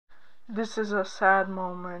This is a sad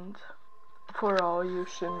moment for all you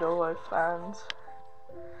Shindole fans.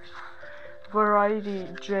 Variety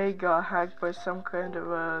J got hacked by some kind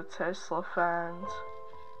of Tesla fans,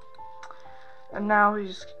 and now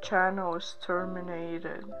his channel is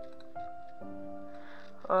terminated.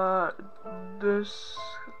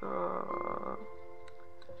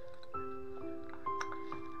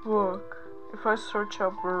 Look, if I search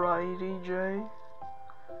up Variety J,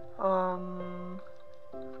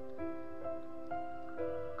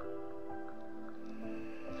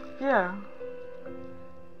 yeah.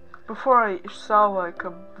 Before I saw like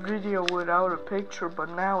a video without a picture, but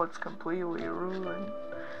now it's completely ruined,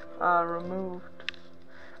 removed.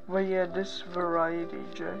 But yeah, this Variety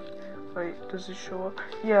J. Wait, does it show up?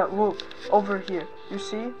 Yeah, look, over here. You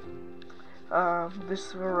see?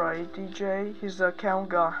 This Variety J, his account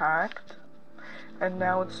got hacked, and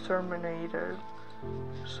now it's terminated.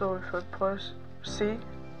 So if I press, see?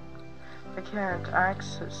 I can't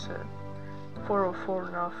access it.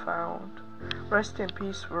 404 not found. Rest in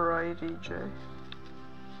peace, Variety J.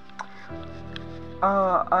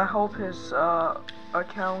 I hope his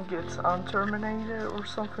account gets unterminated or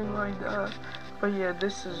something like that. But yeah,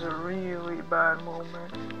 this is a really bad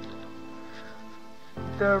moment.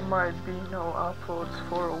 There might be no uploads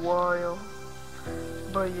for a while.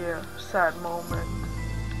 But yeah, sad moment.